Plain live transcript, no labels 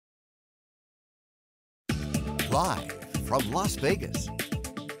Live from Las Vegas,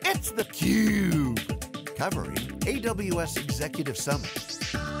 it's theCUBE, covering AWS Executive Summit.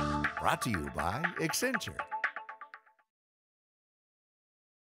 Brought to you by Accenture.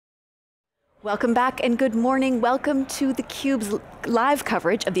 Welcome back and good morning. Welcome to theCUBE's live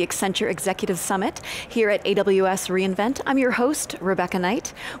coverage of the Accenture Executive Summit here at AWS reInvent. I'm your host, Rebecca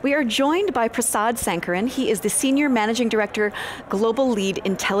Knight. We are joined by Prasad Sankaran. He is the Senior Managing Director, Global Lead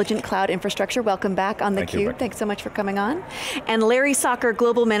Intelligent Cloud Infrastructure. Welcome back on theCUBE. Thanks so much for coming on. And Larry Socher,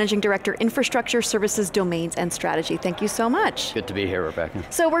 Global Managing Director, Infrastructure, Services, Domains, and Strategy. Thank you so much. Good to be here, Rebecca.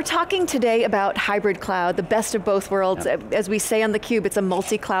 So we're talking today about hybrid cloud, the best of both worlds. Yeah. As we say on theCUBE, it's a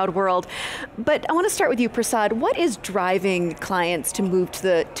multi-cloud world. But I want to start with you, Prasad. What is driving clients to move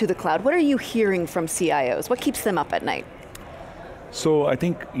to the cloud? What are you hearing from CIOs? What keeps them up at night? So I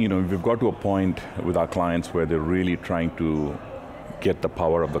think we've got to a point with our clients where they're really trying to get the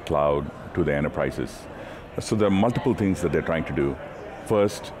power of the cloud to the enterprises. So there are multiple things that they're trying to do.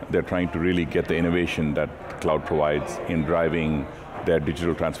 First, they're trying to really get the innovation that cloud provides in driving their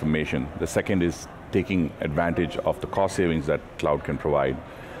digital transformation. The second is taking advantage of the cost savings that cloud can provide.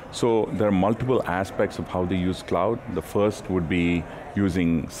 So there are multiple aspects of how they use cloud. The first would be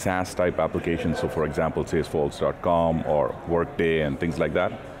using SaaS type applications, so for example, Salesforce.com or Workday and things like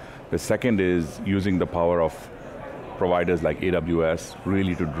that. The second is using the power of providers like AWS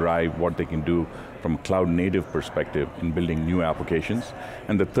really to drive what they can do from a cloud native perspective in building new applications.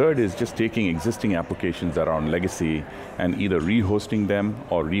 And the third is just taking existing applications that are on legacy and either re-hosting them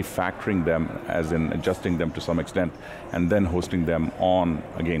or refactoring them, as in adjusting them to some extent, and then hosting them on,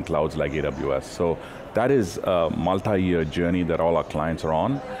 again, clouds like AWS. So that is a multi-year journey that all our clients are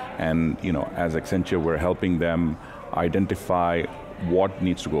on. And as Accenture, we're helping them identify what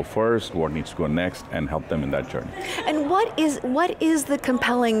needs to go first, what needs to go next, and help them in that journey. And what is the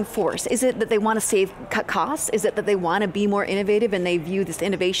compelling force? Is it that they want to cut costs? Is it that they want to be more innovative and they view this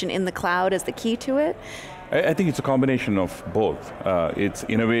innovation in the cloud as the key to it? I think it's a combination of both.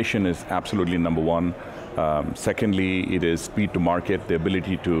 Innovation is absolutely number one. Secondly, it is speed to market. The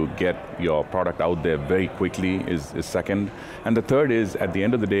ability to get your product out there very quickly is second. And the third is, at the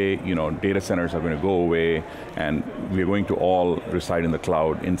end of the day, data centers are going to go away and we're going to all reside in the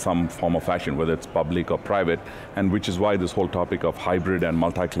cloud in some form or fashion, whether it's public or private, and which is why this whole topic of hybrid and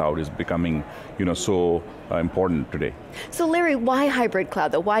multi-cloud is becoming so important today. So Larry, why hybrid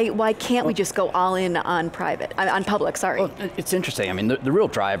cloud though? Why can't we just go all in on public, sorry? Well, it's interesting. I mean, the real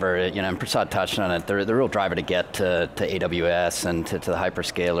driver, and Prasad touched on it, the real driver to get to AWS and to the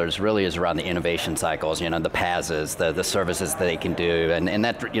hyperscalers really is around the innovation cycles, the PaaSes, the services that they can do, and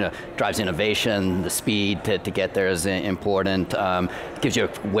that drives innovation. The speed to get there is important. Gives you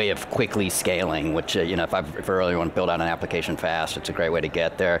a way of quickly scaling, which if I really want to build out an application fast, it's a great way to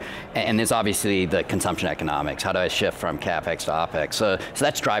get there. And there's obviously the consumption economics. How do I shift from CapEx to OpEx? So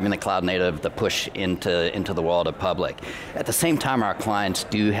that's driving the cloud native, the push into the world of public. At the same time, our clients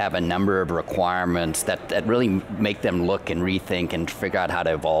do have a number of requirements that really make them look and rethink and figure out how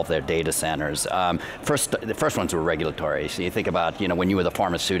to evolve their data centers. The first ones were regulatory. So you think about when you were the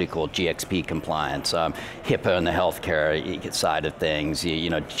pharmaceutical, GXP compliance, HIPAA and the healthcare side of things,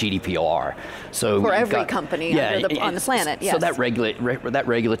 GDPR. So for every company on the planet, yes. So that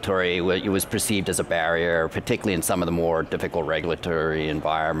regulatory, it was perceived as a barrier, particularly in some of the more difficult regulatory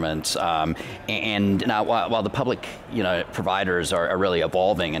environments. And now, while the public providers are really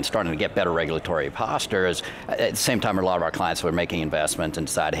evolving and starting to get better regulatory postures, at the same time, a lot of our clients were making investments and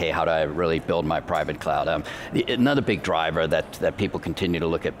decide, hey, how do I really build my private cloud? Another big driver that people continue to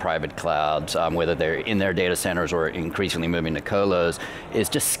look at private clouds, whether they're in their data centers or increasingly moving to colos, is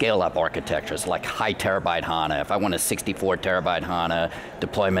just scale up architectures like high terabyte HANA. If I want a 64 terabyte HANA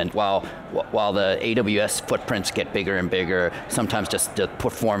deployment, while the AWS footprints get bigger and bigger, sometimes just the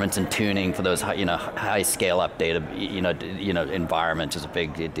performance and tuning for those high scale up data environments is a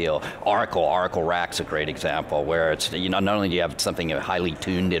big deal. Oracle Rack's a great example where it's not only do you have something a highly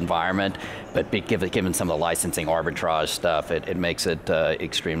tuned environment, but given some of the licensing arbitrage stuff, it makes it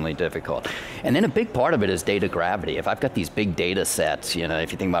extremely difficult. And then a big part of it is data gravity. If I've got these big data sets,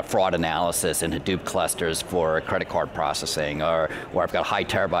 if you think about fraud analysis and Hadoop clusters for credit card processing, or I've got high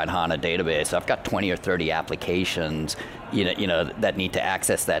terabyte HANA database, I've got 20 or 30 applications that need to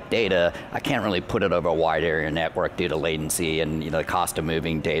access that data, I can't really put it over a wide area network due to latency and the cost of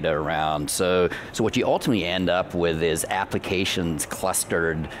moving data around. So what you ultimately end up with is applications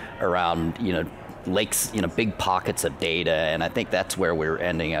clustered around lakes, big pockets of data, and I think that's where we're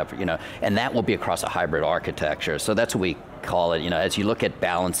ending up, and that will be across a hybrid architecture. So that's what we call it, as you look at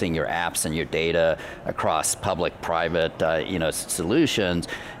balancing your apps and your data across public, private, solutions,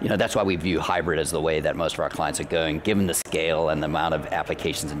 that's why we view hybrid as the way that most of our clients are going, given the scale and the amount of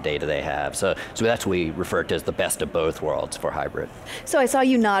applications and data they have. So that's what we refer to as the best of both worlds for hybrid. So I saw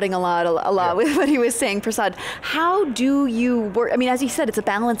you nodding a lot with what he was saying, Prasad. How do you work? I mean, as you said, it's a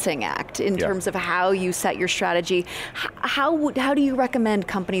balancing act in terms of how you set your strategy. How do you recommend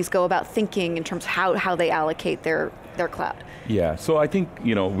companies go about thinking in terms of how they allocate their cloud? Yeah, so I think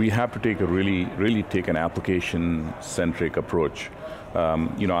we have to take a really take an application-centric approach.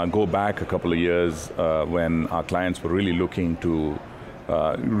 I'll go back a couple of years when our clients were really looking to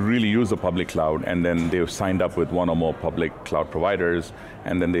really use the public cloud, and then they signed up with one or more public cloud providers,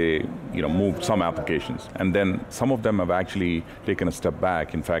 and then they moved some applications. And then some of them have actually taken a step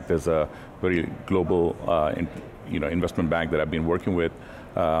back. In fact, there's a very global investment bank that I've been working with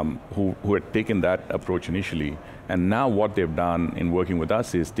who had taken that approach initially, and now what they've done in working with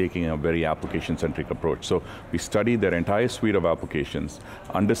us is taking a very application-centric approach. So we study their entire suite of applications,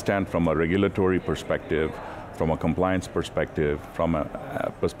 understand from a regulatory perspective, from a compliance perspective, from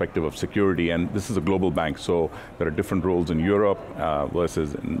a perspective of security, and this is a global bank, so there are different rules in Europe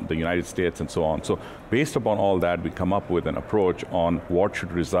versus in the United States and so on. So based upon all that, we come up with an approach on what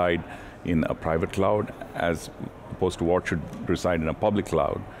should reside in a private cloud as opposed to what should reside in a public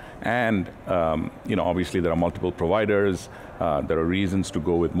cloud. And obviously there are multiple providers, there are reasons to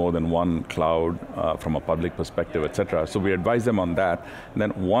go with more than one cloud from a public perspective, et cetera. So we advise them on that. And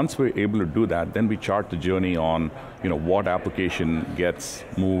then once we're able to do that, then we chart the journey on what application gets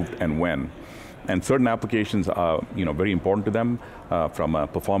moved and when. And certain applications are very important to them from a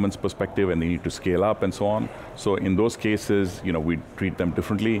performance perspective, and they need to scale up and so on. So in those cases, we treat them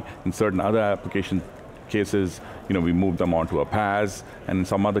differently. In certain other application cases, we move them onto a PaaS, and in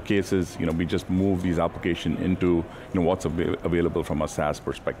some other cases, we just move these applications into what's available from a SaaS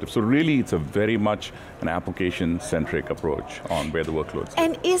perspective. So really, it's a very much an application-centric approach on where the workloads are.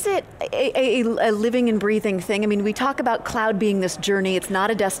 And is it a living and breathing thing? I mean, we talk about cloud being this journey, it's not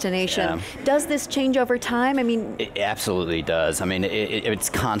a destination. Yeah. Does this change over time? I mean, it absolutely does. I mean, it's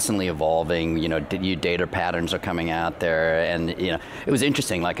constantly evolving. New data patterns are coming out there, and it was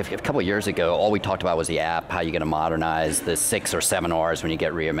interesting. Like a couple of years ago, all we talked about was the app, how you're going to modernize the 6 or 7 R's when you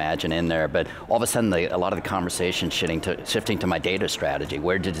get reImagine in there, but all of a sudden a lot of the conversation shifting to my data strategy.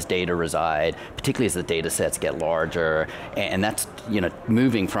 Where does data reside, particularly as the data sets get larger, and that's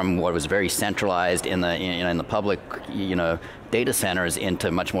moving from what was very centralized in the public data centers into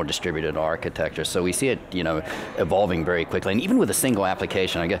much more distributed architecture. So we see it evolving very quickly, and even with a single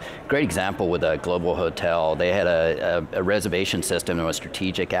application. I get a great example with a global hotel. They had a reservation system and a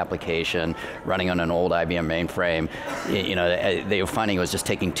strategic application running on an old IBM mainframe. They were finding it was just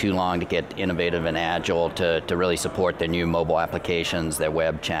taking too long to get innovative and agile to really support their new mobile applications, their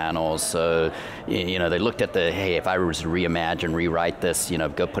web channels. So they looked at hey, if I was to reimagine, rewrite this,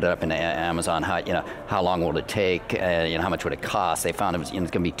 go put it up in Amazon, how long will it take? How much would it cost? They found it was going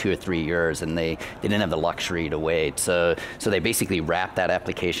to be 2 or 3 years, and they didn't have the luxury to wait. So they basically wrapped that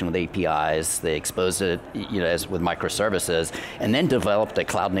application with APIs. They exposed it, as with microservices, and then developed a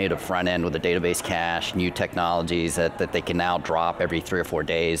cloud-native front end with a database cache, new technologies that they can now drop every 3 or 4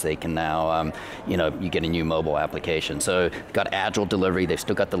 days. They can now, you get a new mobile application. So they've got agile delivery. They've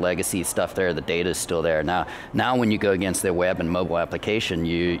still got the legacy stuff there. The data is still there. Now when you go against their web and mobile application,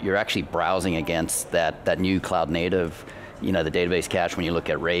 you're actually browsing against that new cloud-native. The database cache, when you look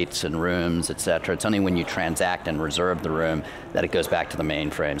at rates and rooms, et cetera, it's only when you transact and reserve the room that it goes back to the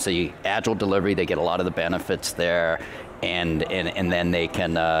mainframe. So agile delivery, they get a lot of the benefits there, and then they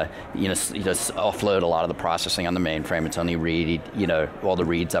can just offload a lot of the processing on the mainframe. It's only read, all the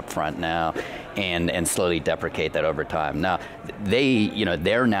reads up front now, and slowly deprecate that over time. Now,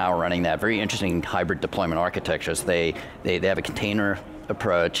 they're now running that very interesting hybrid deployment architectures. They have a container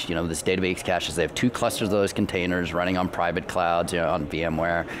approach, this database caches. They have 2 clusters of those containers running on private clouds, on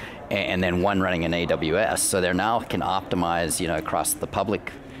VMware, and then one running in AWS. So they now can optimize, across the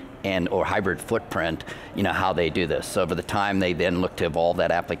public or hybrid footprint, how they do this. So over the time, they then look to evolve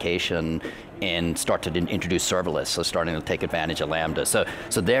that application and start to introduce serverless, so starting to take advantage of Lambda. So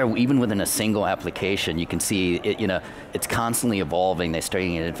there, even within a single application, you can see it, it's constantly evolving. They're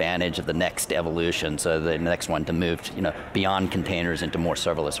taking advantage of the next evolution, so the next one to move beyond containers into more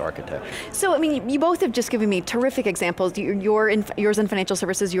serverless architecture. So I mean, you both have just given me terrific examples. Yours in financial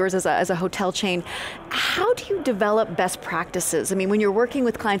services, yours as a hotel chain. How do you develop best practices? I mean, when you're working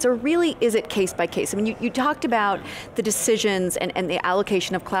with clients, or really is it case by case? I mean, you talked about the decisions and the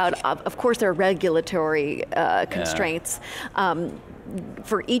allocation of cloud. Of course, there are regulatory constraints.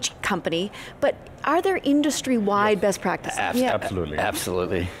 for each company, but are there industry-wide best practices? Absolutely.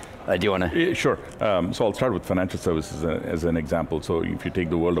 Absolutely. Do you want to? Sure. So I'll start with financial services as an example. So if you take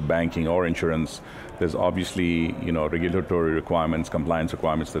the world of banking or insurance, there's obviously regulatory requirements, compliance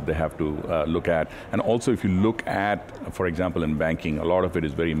requirements that they have to look at. And also if you look at, for example, in banking, a lot of it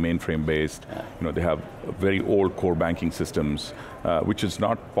is very mainframe based. They have very old core banking systems, which is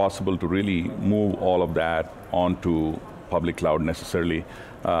not possible to really move all of that onto public cloud necessarily,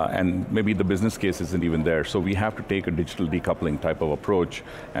 and maybe the business case isn't even there. So we have to take a digital decoupling type of approach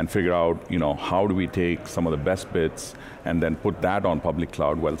and figure out, how do we take some of the best bits and then put that on public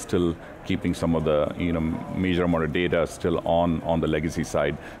cloud while still keeping some of the major amount of data still on the legacy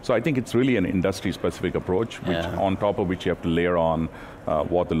side. So I think it's really an industry-specific approach, which on top of which you have to layer on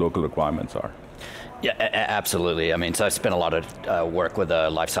what the local requirements are. Yeah, absolutely. I mean, so I spent a lot of work with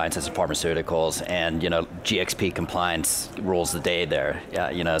life sciences and pharmaceuticals, and GXP compliance rules the day there.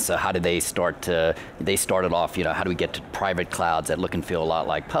 So how did they start to? They started off, how do we get to private clouds that look and feel a lot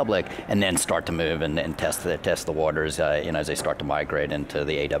like public, and then start to move and test the waters, as they start to migrate into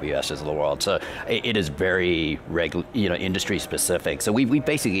the AWSs of the world. So it is very industry specific. So we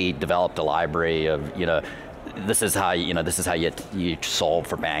basically developed a library of this is how you solve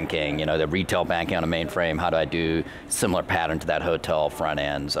for banking. The retail banking on a mainframe. How do I do similar pattern to that hotel front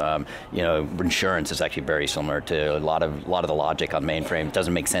ends? Insurance is actually very similar to a lot of the logic on mainframe. It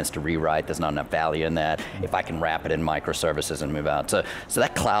doesn't make sense to rewrite. There's not enough value in that. If I can wrap it in microservices and move out, so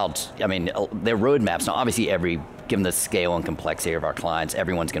that cloud. I mean, their roadmaps. Now, obviously, given the scale and complexity of our clients,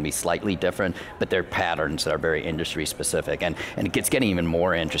 everyone's going to be slightly different, but they're patterns that are very industry specific, and it's getting even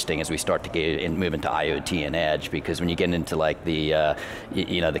more interesting as we start to move into IoT and edge, because when you get into like the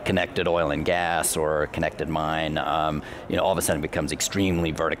the connected oil and gas or connected mine, all of a sudden it becomes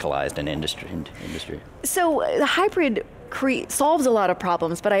extremely verticalized in industry. So the hybrid solves a lot of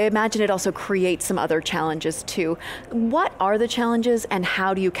problems, but I imagine it also creates some other challenges too. What are the challenges and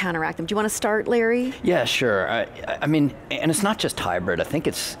how do you counteract them? Do you want to start, Larry? Yeah, sure. I mean, and it's not just hybrid. I think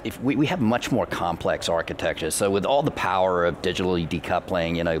we have much more complex architectures. So with all the power of digitally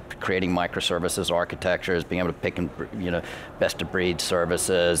decoupling, creating microservices architectures, being able to pick and best of breed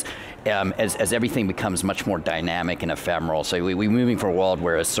services, as everything becomes much more dynamic and ephemeral. So we're moving from a world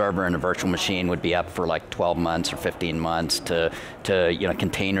where a server and a virtual machine would be up for like 12 months or 15 months to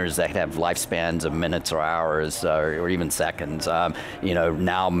containers that have lifespans of minutes or hours or even seconds.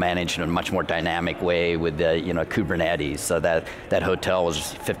 Now managed in a much more dynamic way with Kubernetes. So that hotel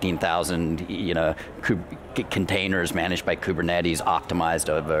was 15,000 containers managed by Kubernetes, optimized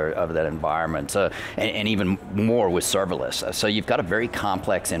over that environment. So and even more with serverless. So you've got a very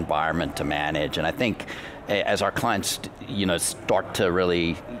complex environment to manage, and I think as our clients start to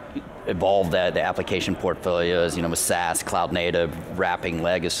really evolve the application portfolios, with SaaS, cloud native, wrapping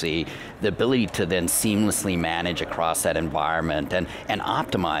legacy, the ability to then seamlessly manage across that environment and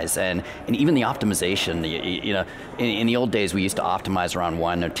optimize, and even the optimization, in the old days we used to optimize around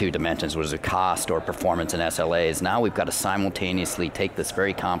one or two dimensions, was it cost or performance and SLAs. Now we've got to simultaneously take this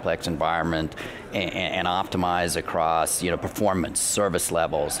very complex environment and optimize across performance, service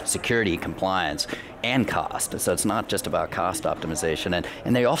levels, security, compliance, and cost. So it's not just about cost optimization,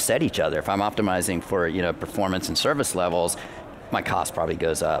 and they offset each other. If I'm optimizing for performance and service levels, my cost probably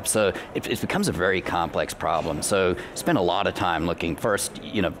goes up. So it becomes a very complex problem. So spend a lot of time looking first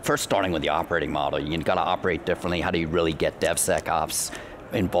starting with the operating model. You've got to operate differently. How do you really get DevSecOps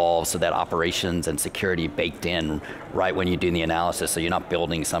involved so that operations and security baked in right when you do the analysis, so you're not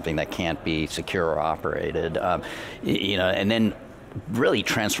building something that can't be secure or operated. And then really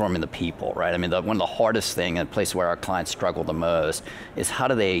transforming the people, right? I mean, one of the hardest thing, and the place where our clients struggle the most, is how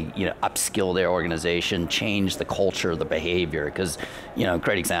do they upskill their organization, change the culture, the behavior, because a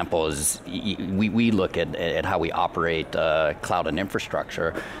great example is we look at how we operate cloud and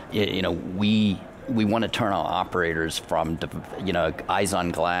infrastructure. We want to turn our operators from eyes on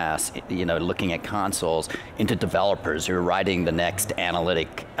glass, looking at consoles, into developers who are writing the next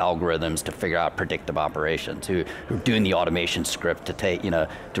analytic algorithms to figure out predictive operations, who are doing the automation script to take, to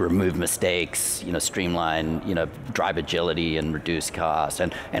remove mistakes, streamline, drive agility and reduce costs,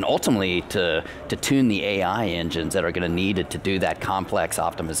 and ultimately to tune the AI engines that are going to need it to do that complex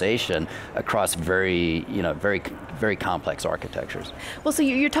optimization across very complex architectures. Well, so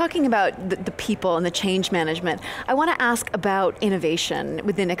you're talking about the people and the change management. I want to ask about innovation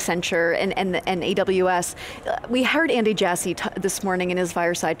within Accenture and AWS. We heard Andy Jassy this morning in his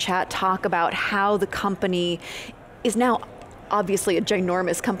fireside chat talk about how the company is now obviously a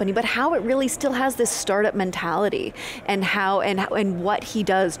ginormous company, but how it really still has this startup mentality, and and what he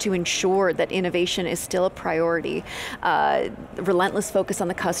does to ensure that innovation is still a priority. Relentless focus on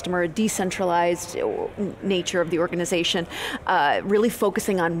the customer, decentralized nature of the organization, really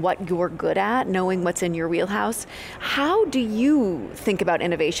focusing on what you're good at, knowing what's in your wheelhouse. How do you think about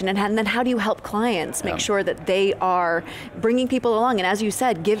innovation, and then how do you help clients make sure that they are bringing people along, and as you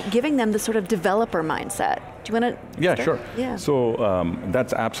said, giving them the sort of developer mindset? Do you want to? Yeah, sure. Yeah. So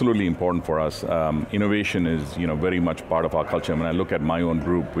that's absolutely important for us. Innovation is very much part of our culture. When I look at my own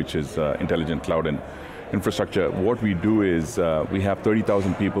group, which is Intelligent Cloud and Infrastructure, what we do is we have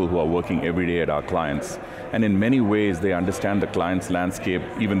 30,000 people who are working every day at our clients. And in many ways, they understand the client's landscape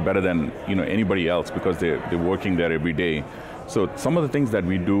even better than anybody else, because they're working there every day. So some of the things that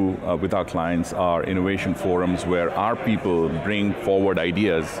we do with our clients are innovation forums where our people bring forward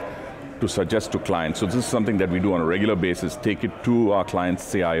ideas to suggest to clients. So this is something that we do on a regular basis, take it to our clients'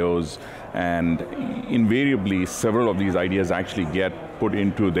 CIOs, and invariably several of these ideas actually get put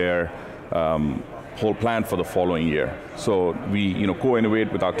into their whole plan for the following year. So we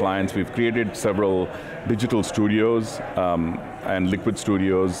co-innovate with our clients. We've created several digital studios and liquid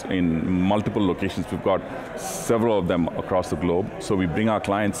studios in multiple locations. We've got several of them across the globe. So we bring our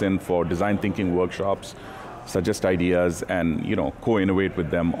clients in for design thinking workshops, suggest ideas, and co-innovate with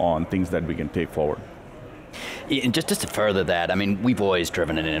them on things that we can take forward. And just to further that, I mean, we've always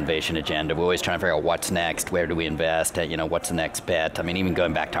driven an innovation agenda. We're always trying to figure out what's next, where do we invest, what's the next bet. I mean, even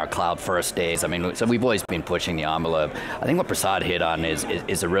going back to our cloud first days, I mean, so we've always been pushing the envelope. I think what Prasad hit on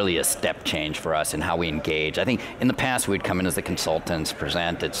is really a step change for us in how we engage. I think in the past we'd come in as the consultants,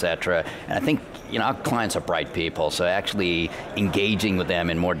 present, et cetera, and I think our clients are bright people, so actually engaging with them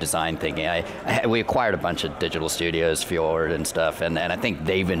in more design thinking. We acquired a bunch of digital studios, Fjord and stuff, and I think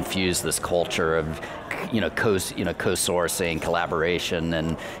they've infused this culture of co-sourcing, collaboration,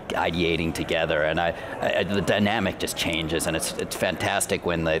 and ideating together, and the dynamic just changes, and it's fantastic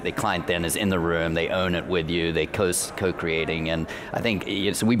when the client then is in the room, they own it with you, they co-creating, and I think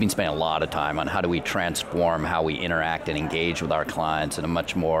so we've been spending a lot of time on how do we transform how we interact and engage with our clients in a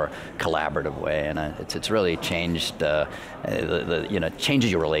much more collaborative way, and it's really changed,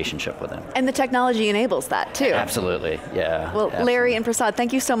 changes your relationship with them. And the technology enables that too. Absolutely, yeah. Well, absolutely. Larry and Prasad,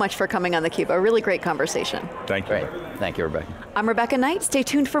 thank you so much for coming on theCUBE. A really great conversation. Thank you. Great, thank you, Rebecca. I'm Rebecca Knight. Stay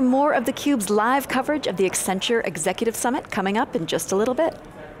tuned for more of theCUBE's live coverage of the Accenture Executive Summit coming up in just a little bit.